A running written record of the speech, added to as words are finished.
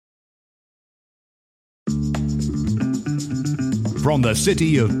From the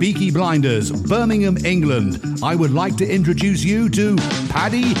city of Peaky Blinders, Birmingham, England, I would like to introduce you to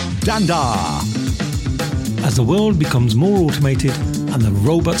Paddy Danda. As the world becomes more automated and the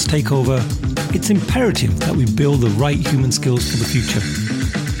robots take over, it's imperative that we build the right human skills for the future.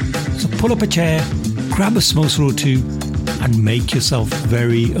 So pull up a chair, grab a samosa or two, and make yourself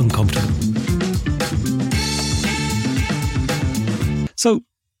very uncomfortable. So,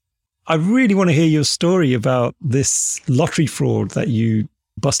 I really want to hear your story about this lottery fraud that you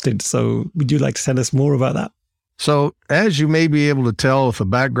busted. So would you like to tell us more about that? So as you may be able to tell with the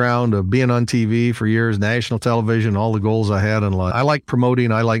background of being on TV for years, national television, all the goals I had in life, I like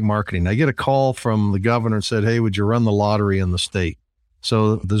promoting, I like marketing. I get a call from the governor and said, hey, would you run the lottery in the state?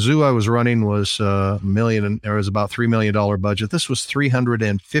 So the zoo I was running was about $3 million budget. This was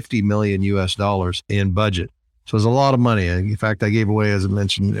 $350 million US in budget. So it was a lot of money. In fact, I gave away, as I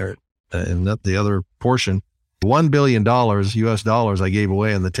mentioned there, and the other portion, $1 billion US dollars I gave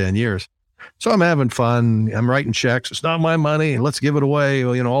away in the 10 years. So I'm having fun. I'm writing checks. It's not my money. Let's give it away.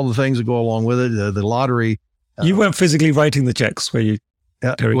 Well, all the things that go along with it. The lottery. You weren't physically writing the checks, were you?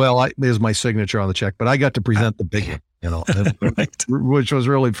 It was my signature on the check, but I got to present the big one, right. Which was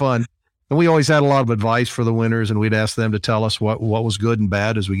really fun. And we always had a lot of advice for the winners, and we'd ask them to tell us what was good and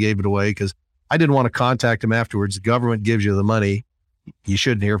bad as we gave it away, because I didn't want to contact them afterwards. The government gives you the money. You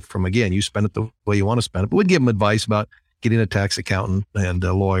shouldn't hear from again. You spend it the way you want to spend it. But we'd give them advice about getting a tax accountant and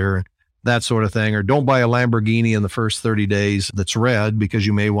a lawyer and that sort of thing. Or don't buy a Lamborghini in the first 30 days that's red because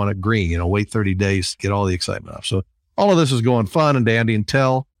you may want it green. Wait 30 days to get all the excitement off. So all of this is going fun and dandy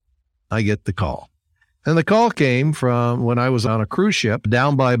until I get the call. And the call came from when I was on a cruise ship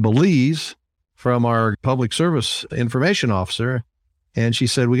down by Belize from our public service information officer. And she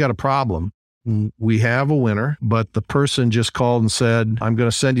said, we got a problem. We have a winner, but the person just called and said, I'm going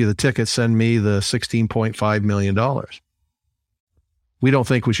to send you the ticket. Send me the $16.5 million. We don't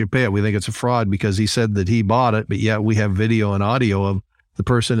think we should pay it. We think it's a fraud because he said that he bought it, but yet we have video and audio of the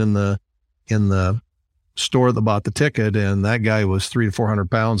person in the store that bought the ticket. And that guy was 300 to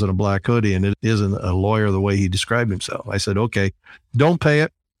 400 pounds in a black hoodie. And it isn't a lawyer the way he described himself. I said, okay, don't pay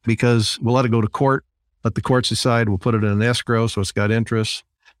it because we'll let it go to court. Let the courts decide. We'll put it in an escrow. So it's got interest.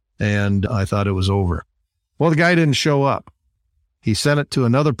 And I thought it was over. Well, the guy didn't show up. He sent it to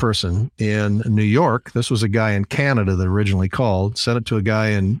another person in New York. This was a guy in Canada that originally called, sent it to a guy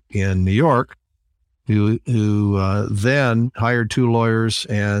in New York who then hired 2 lawyers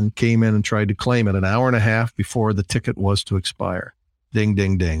and came in and tried to claim it an hour and a half before the ticket was to expire. Ding,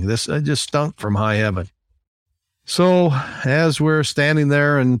 ding, ding. This just stunk from high heaven. So as we're standing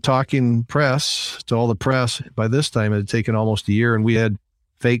there and talking press to all the press, by this time it had taken almost a year and we had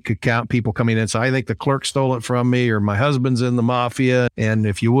fake account people coming in. So I think the clerk stole it from me or my husband's in the mafia. And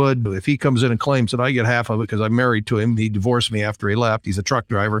if he comes in and claims that I get half of it because I'm married to him, he divorced me after he left. He's a truck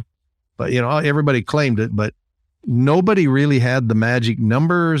driver. But, everybody claimed it, but nobody really had the magic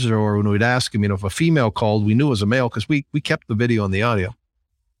numbers. Or when we'd ask him, if a female called, we knew it was a male because we kept the video and the audio.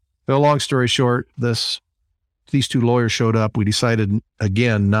 So long story short, these 2 lawyers showed up. We decided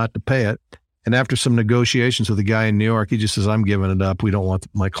again not to pay it. And after some negotiations with the guy in New York, he just says, I'm giving it up.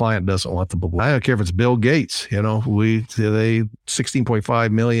 My client doesn't want the bubble. I don't care if it's Bill Gates, they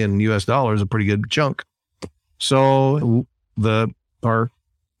 $16.5 million US dollars, a pretty good chunk. So our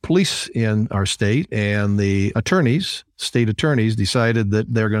police in our state and the state attorneys decided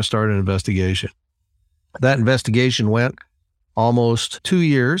that they're going to start an investigation. That investigation went almost 2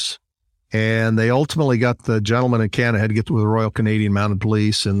 years. And they ultimately got the gentleman in Canada, had to get with the Royal Canadian Mounted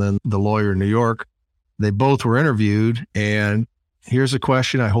Police and then the lawyer in New York. They both were interviewed. And here's a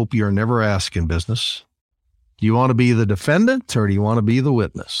question I hope you're never asked in business. Do you want to be the defendant or do you want to be the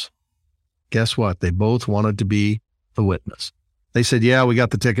witness? Guess what? They both wanted to be the witness. They said, yeah, we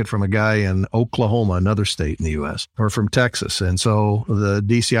got the ticket from a guy in Oklahoma, another state in the U.S., or from Texas. And so the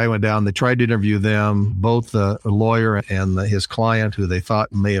DCI went down. They tried to interview them. Both the lawyer and his client, who they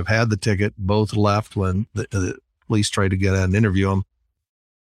thought may have had the ticket, both left when the police tried to get an interview them.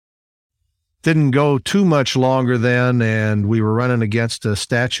 Didn't go too much longer then, and we were running against a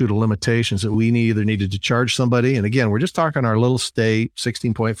statute of limitations that we either needed to charge somebody. And again, we're just talking our little state,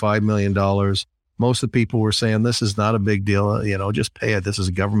 $16.5 million. Most of the people were saying, this is not a big deal. Just pay it. This is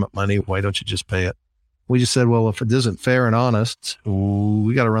government money. Why don't you just pay it? We just said, well, if it isn't fair and honest,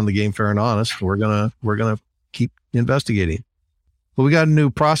 we got to run the game fair and honest. We're going to keep investigating. Well, we got a new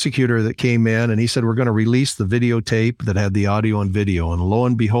prosecutor that came in and he said, we're going to release the videotape that had the audio and video. And lo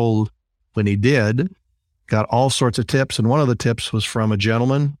and behold, when he did, got all sorts of tips. And one of the tips was from a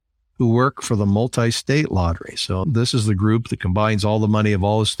gentleman who work for the multi-state lottery. So this is the group that combines all the money of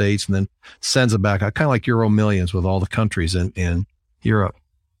all the states and then sends it back, kind of like Euro Millions with all the countries. And Europe.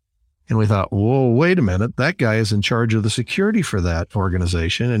 And we thought, whoa, wait a minute. That guy is in charge of the security for that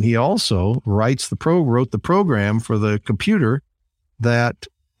organization. And he also wrote the program for the computer that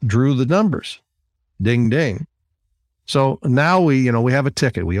drew the numbers. Ding, ding. So now we have a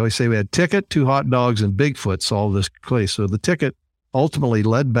ticket. We always say we had ticket, 2 hot dogs, and Bigfoot solved this case. So the ticket ultimately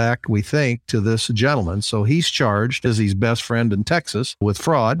led back, we think, to this gentleman. So he's charged as his best friend in Texas with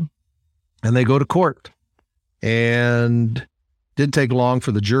fraud, and they go to court. And didn't take long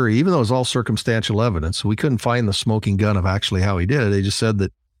for the jury, even though it was all circumstantial evidence. We couldn't find the smoking gun of actually how he did it. They just said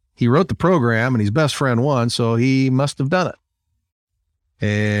that he wrote the program and his best friend won, so he must have done it.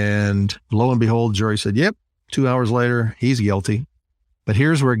 And lo and behold, the jury said, yep, 2 hours later, he's guilty. But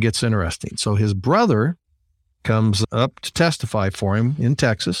here's where it gets interesting. So his brother comes up to testify for him in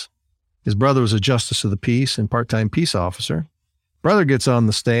Texas. His brother was a justice of the peace and part-time peace officer. Brother gets on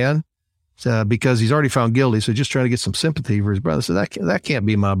the stand because he's already found guilty, so just trying to get some sympathy for his brother. So that can't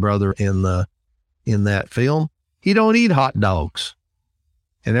be my brother in that film. He don't eat hot dogs.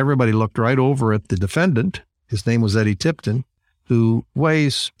 And everybody looked right over at the defendant. His name was Eddie Tipton, who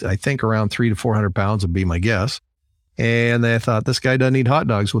weighs, I think, around 300 to 400 pounds would be my guess. And they thought, this guy doesn't eat hot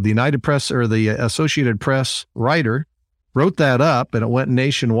dogs. Well, the United Press or the Associated Press writer wrote that up, and it went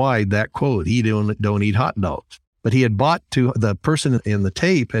nationwide, that quote, he don't eat hot dogs. But he had the person in the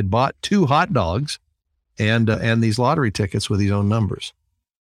tape had bought 2 hot dogs and these lottery tickets with his own numbers.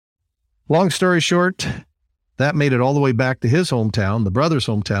 Long story short, that made it all the way back to his hometown, the brother's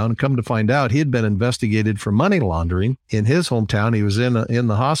hometown, and come to find out he had been investigated for money laundering in his hometown. He was in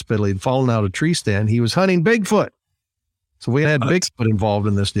the hospital. He'd fallen out of a tree stand. He was hunting Bigfoot. So we had Bigfoot involved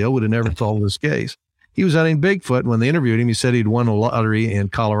in this deal. We'd have never solved this case. He was hunting Bigfoot. When they interviewed him, he said he'd won a lottery in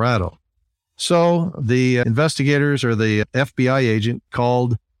Colorado. So the investigators or the FBI agent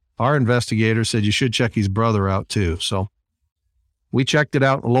called our investigator, said you should check his brother out too. So we checked it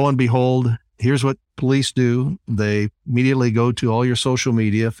out. Lo and behold, here's what police do. They immediately go to all your social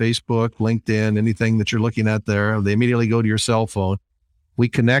media, Facebook, LinkedIn, anything that you're looking at there. They immediately go to your cell phone. We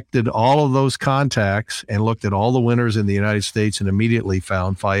connected all of those contacts and looked at all the winners in the United States and immediately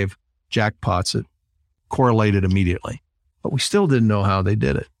found 5 jackpots that correlated immediately. But we still didn't know how they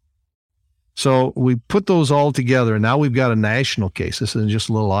did it. So we put those all together, and now we've got a national case. This isn't just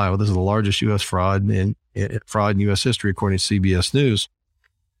little Iowa. This is the largest U.S. fraud in U.S. history, according to CBS News.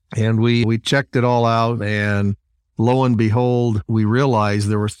 And we checked it all out, and lo and behold, we realized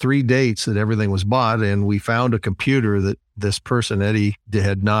there were 3 dates that everything was bought, and we found a computer that this person, Eddie,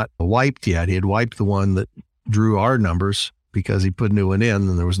 had not wiped yet. He had wiped the one that drew our numbers because he put a new one in,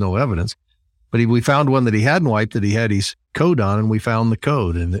 and there was no evidence. But we found one that he hadn't wiped that he had his code on, and we found the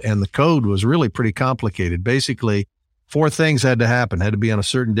code. And the code was really pretty complicated. Basically, 4 things had to happen. Had to be on a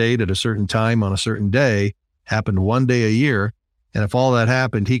certain date at a certain time on a certain day, happened one day a year. And if all that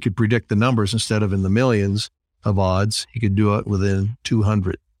happened, he could predict the numbers instead of in the millions of odds. He could do it within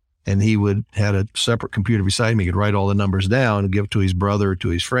 200. And he had a separate computer beside him. He could write all the numbers down and give it to his brother or to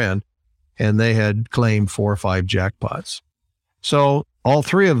his friend. And they had claimed 4 or 5 jackpots. So all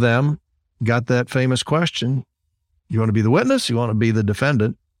 3 of them got that famous question. You want to be the witness? You want to be the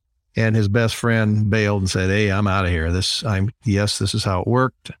defendant? And his best friend bailed and said, hey, I'm out of here. This is how it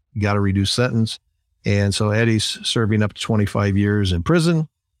worked. Got a reduced sentence. And so Eddie's serving up to 25 years in prison,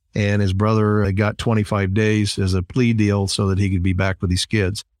 and his brother got 25 days as a plea deal so that he could be back with his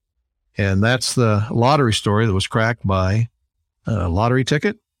kids. And that's the lottery story that was cracked by a lottery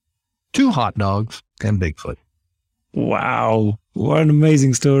ticket, 2 hot dogs, and Bigfoot. Wow. What an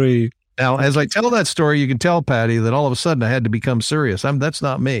amazing story. Now, as I tell that story, you can tell, Patty, that all of a sudden I had to become serious. That's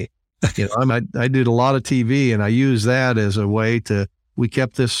not me. I did a lot of TV, and I used that as a way we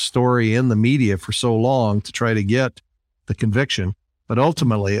kept this story in the media for so long to try to get the conviction. But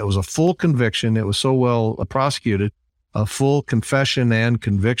ultimately, it was a full conviction. It was so well prosecuted, a full confession and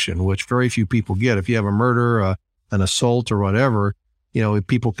conviction, which very few people get. If you have a murder, an assault, or whatever,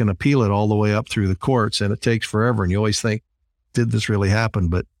 people can appeal it all the way up through the courts, and it takes forever. And you always think, did this really happen?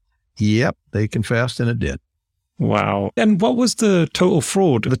 But yep, they confessed, and it did. Wow. And what was the total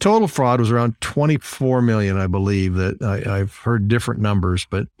fraud? The total fraud was around $24 million, I believe. That I've heard different numbers,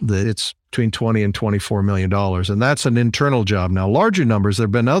 but it's between $20 and $24 million. And that's an internal job. Now, larger numbers, there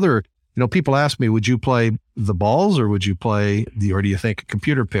have been other, people ask me, would you play the balls or would you play or do you think a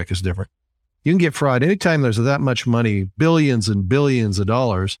computer pick is different? You can get fraud anytime there's that much money, billions and billions of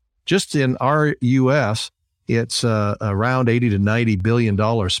dollars. Just in our U.S., it's around $80 to $90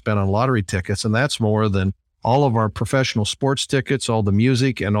 billion spent on lottery tickets. And that's more than all of our professional sports tickets, all the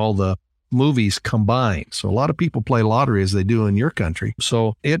music, and all the movies combined. So a lot of people play lottery as they do in your country.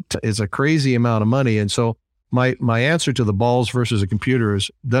 So it is a crazy amount of money. And so my answer to the balls versus a computer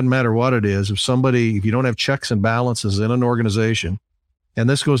is, doesn't matter what it is. If you don't have checks and balances in an organization, and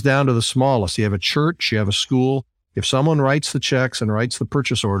this goes down to the smallest, you have a church, you have a school, if someone writes the checks and writes the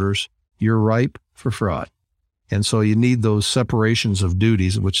purchase orders, you're ripe for fraud. And so you need those separations of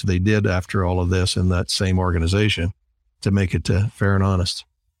duties, which they did after all of this in that same organization, to make it fair and honest.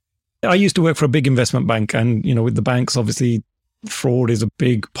 I used to work for a big investment bank, and, with the banks, obviously, fraud is a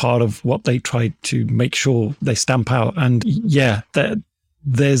big part of what they try to make sure they stamp out. And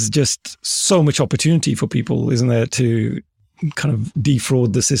there's just so much opportunity for people, isn't there, to kind of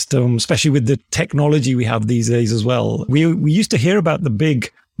defraud the system, especially with the technology we have these days as well. We used to hear about the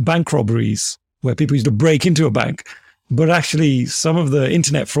big bank robberies where people used to break into a bank, but actually some of the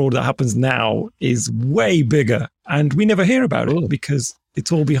internet fraud that happens now is way bigger, and we never hear about it because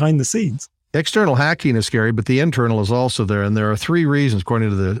it's all behind the scenes. External hacking is scary, but the internal is also there. And there are 3 reasons,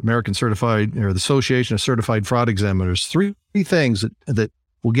 according to the American Certified, or the Association of Certified Fraud Examiners, 3 things that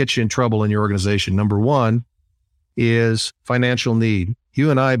will get you in trouble in your organization. Number 1 is financial need.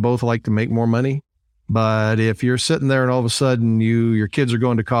 You and I both like to make more money, but if you're sitting there and all of a sudden your kids are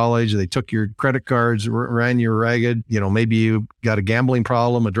going to college, they took your credit cards, ran you ragged, maybe you got a gambling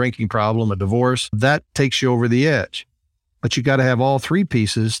problem, a drinking problem, a divorce, that takes you over the edge. But you got to have all 3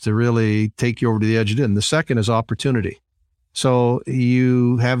 pieces to really take you over to the edge. And the second is opportunity. So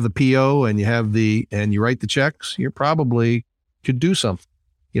you have the PO and you write the checks, you probably could do something.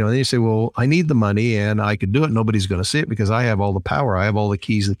 Then you say, well, I need the money and I could do it. Nobody's going to see it because I have all the power. I have all the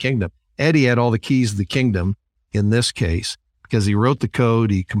keys of the kingdom. Eddie had all the keys of the kingdom in this case because he wrote the code,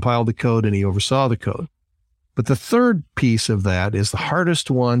 he compiled the code, and he oversaw the code. But the third piece of that is the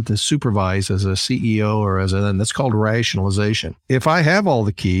hardest one to supervise as a CEO and that's called rationalization. If I have all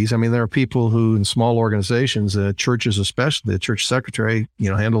the keys, there are people who in small organizations, churches especially, the church secretary,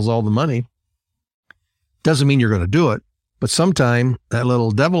 handles all the money. Doesn't mean you're going to do it. But sometime that little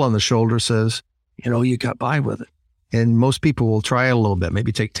devil on the shoulder says, you got by with it. And most people will try it a little bit,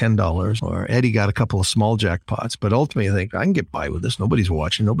 maybe take $10, or Eddie got a couple of small jackpots. But ultimately, I think I can get by with this. Nobody's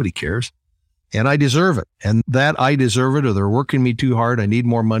watching. Nobody cares. And I deserve it. And that I deserve it, or they're working me too hard. I need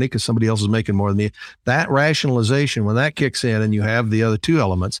more money because somebody else is making more than me. That rationalization, when that kicks in and you have the other 2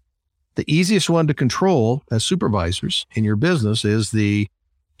 elements, the easiest one to control as supervisors in your business is the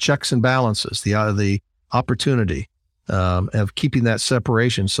checks and balances, the opportunity. Of keeping that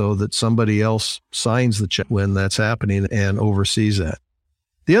separation so that somebody else signs the check when that's happening and oversees that.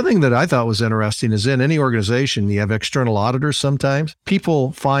 The other thing that I thought was interesting is in any organization, you have external auditors sometimes.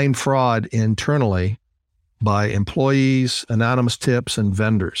 People find fraud internally by employees, anonymous tips, and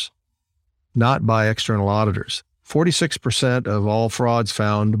vendors, not by external auditors. 46% of all frauds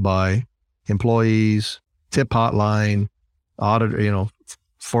found by employees, tip hotline, auditor,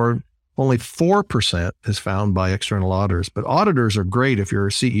 for only 4% is found by external auditors. But auditors are great if you're a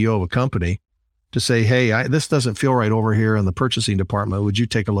CEO of a company to say, hey, this doesn't feel right over here in the purchasing department. Would you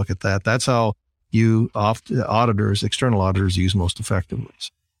take a look at that? That's how external auditors use most effectively.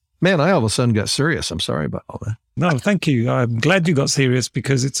 Man, I all of a sudden got serious. I'm sorry about all that. No, thank you. I'm glad you got serious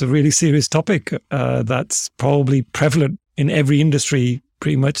because it's a really serious topic that's probably prevalent in every industry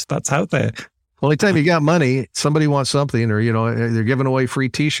pretty much that's out there. Well, anytime you got money, somebody wants something, or, they're giving away free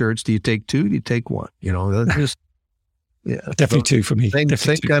T-shirts. Do you take 2? Do you take 1? That's just, Definitely 2 for me.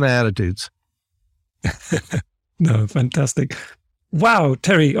 Same kind of attitudes. No, fantastic. Wow,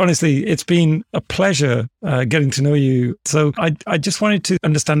 Terry, honestly, it's been a pleasure getting to know you. So I just wanted to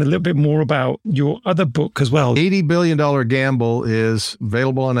understand a little bit more about your other book as well. $80 Billion Gamble is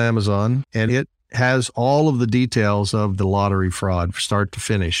available on Amazon, and it has all of the details of the lottery fraud start to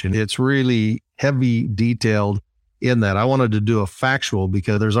finish. And it's really heavy detailed in that. I wanted to do a factual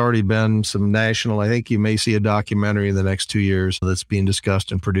because there's already been some national, I think you may see a documentary in the next 2 years that's being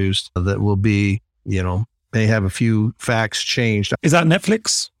discussed and produced that will be, may have a few facts changed. Is that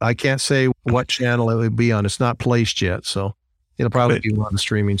Netflix? I can't say what channel it would be on. It's not placed yet. So it'll probably be on the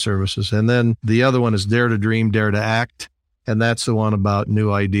streaming services. And then the other one is Dare to Dream, Dare to Act. And that's the one about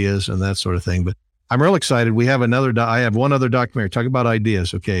new ideas and that sort of thing. But I'm real excited. We have I have one other documentary. Talk about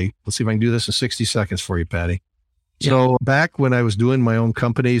ideas. Okay. Let's see if I can do this in 60 seconds for you, Patty. Yeah. So back when I was doing my own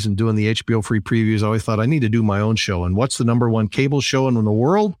companies and doing the HBO free previews, I always thought I need to do my own show. And what's the number 1 cable show in the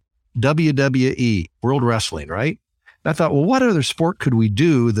world? WWE, World Wrestling, right? And I thought, well, what other sport could we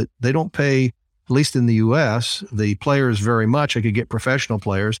do that they don't pay, at least in the US, the players very much? I could get professional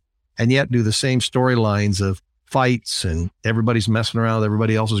players and yet do the same storylines of fights and everybody's messing around with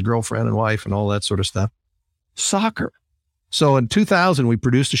everybody else's girlfriend and wife and all that sort of stuff. Soccer. So in 2000, we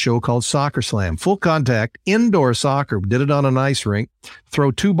produced a show called Soccer Slam, full contact, indoor soccer. We did it on an ice rink,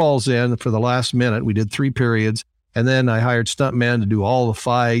 throw 2 balls in for the last minute. We did 3 periods. And then I hired stuntmen to do all the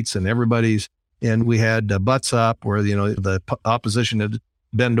fights and and we had butts up where, the opposition had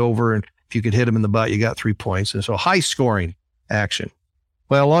bend over. And if you could hit them in the butt, you got 3 points. And so high scoring action.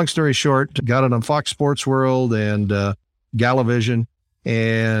 Well, long story short, got it on Fox Sports World and Galavision.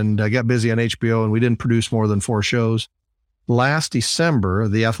 And I got busy on HBO and we didn't produce more than 4 shows. Last December,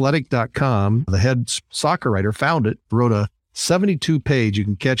 theathletic.com, the head soccer writer found it, wrote a 72-page, you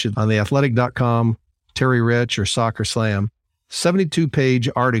can catch it on theathletic.com, Terry Rich or Soccer Slam, 72-page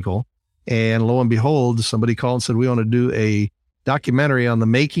article. And lo and behold, somebody called and said, we want to do a documentary on the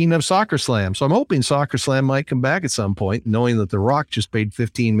making of Soccer Slam. So I'm hoping Soccer Slam might come back at some point, knowing that The Rock just paid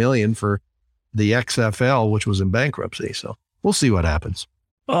 $15 million for the XFL, which was in bankruptcy. So we'll see what happens.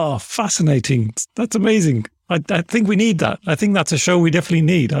 Oh, fascinating. That's amazing. I think we need that. I think that's a show we definitely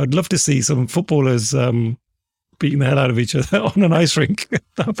need. I would love to see some footballers beating the hell out of each other on an ice rink.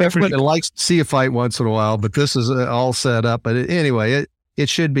 Everybody likes to see a fight once in a while, but this is all set up. But anyway, it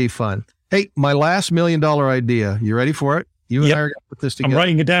should be fun. Hey, my last $1 million idea. You ready for it? You and I are going to put this together. I'm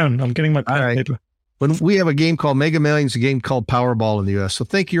writing it down. I'm getting my pen. All right. When we have a game called Mega Millions, a game called Powerball in the U.S. So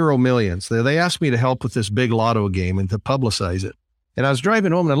think Euro Millions. They asked me to help with this big lotto game and to publicize it. And I was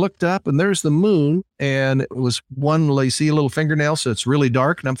driving home and I looked up and there's the moon and it was you see a little fingernail. So it's really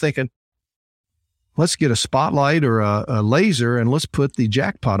dark. And I'm thinking, let's get a spotlight or a laser and let's put the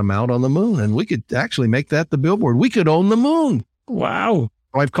jackpot amount on the moon. And we could actually make that the billboard. We could own the moon. Wow.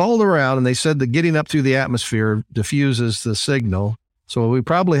 I've called around and they said that getting up through the atmosphere diffuses the signal. So we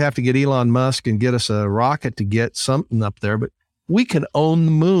probably have to get Elon Musk and get us a rocket to get something up there, but we can own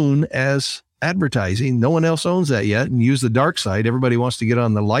the moon as advertising. No one else owns that yet, and use the dark side. Everybody wants to get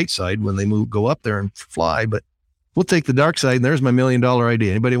on the light side when they go up there and fly, but we'll take the dark side. And there's my $1 million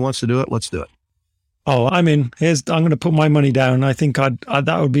idea. Anybody wants to do it? Let's do it. Oh, I'm in. I'm going to put my money down. I think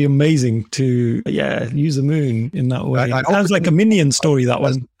that would be amazing to, use the moon in that way. It sounds like a Minion story, that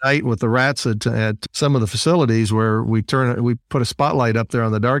one. Night with the rats at some of the facilities where we put a spotlight up there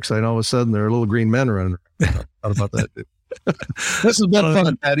on the dark side, and all of a sudden there are little green men running around. How about that? This has been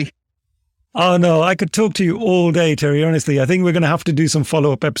fun, Patty. Oh, no, I could talk to you all day, Terry, honestly. I think we're going to have to do some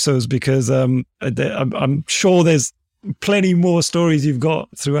follow-up episodes because I'm sure there's plenty more stories you've got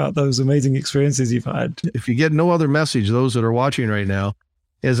throughout those amazing experiences you've had. If you get no other message, those that are watching right now,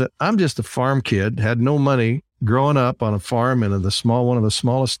 is that I'm just a farm kid, had no money, growing up on a farm in one of the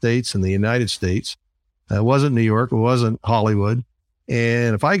smallest states in the United States. It wasn't New York, it wasn't Hollywood.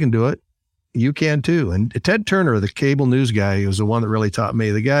 And if I can do it, you can too. And Ted Turner, the cable news guy, was the one that really taught me.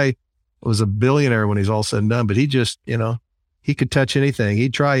 The guy was a billionaire when he's all said and done, but he just, he could touch anything.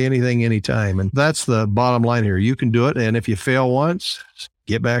 He'd try anything, anytime. And that's the bottom line here. You can do it. And if you fail once,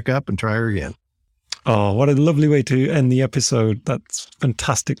 get back up and try again. Oh, what a lovely way to end the episode. That's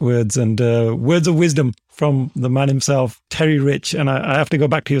fantastic words and words of wisdom from the man himself, Terry Rich. And I have to go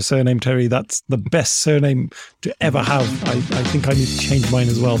back to your surname, Terry. That's the best surname to ever have. I think I need to change mine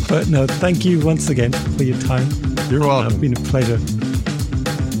as well. But no, thank you once again for your time. You're welcome. It's been a pleasure.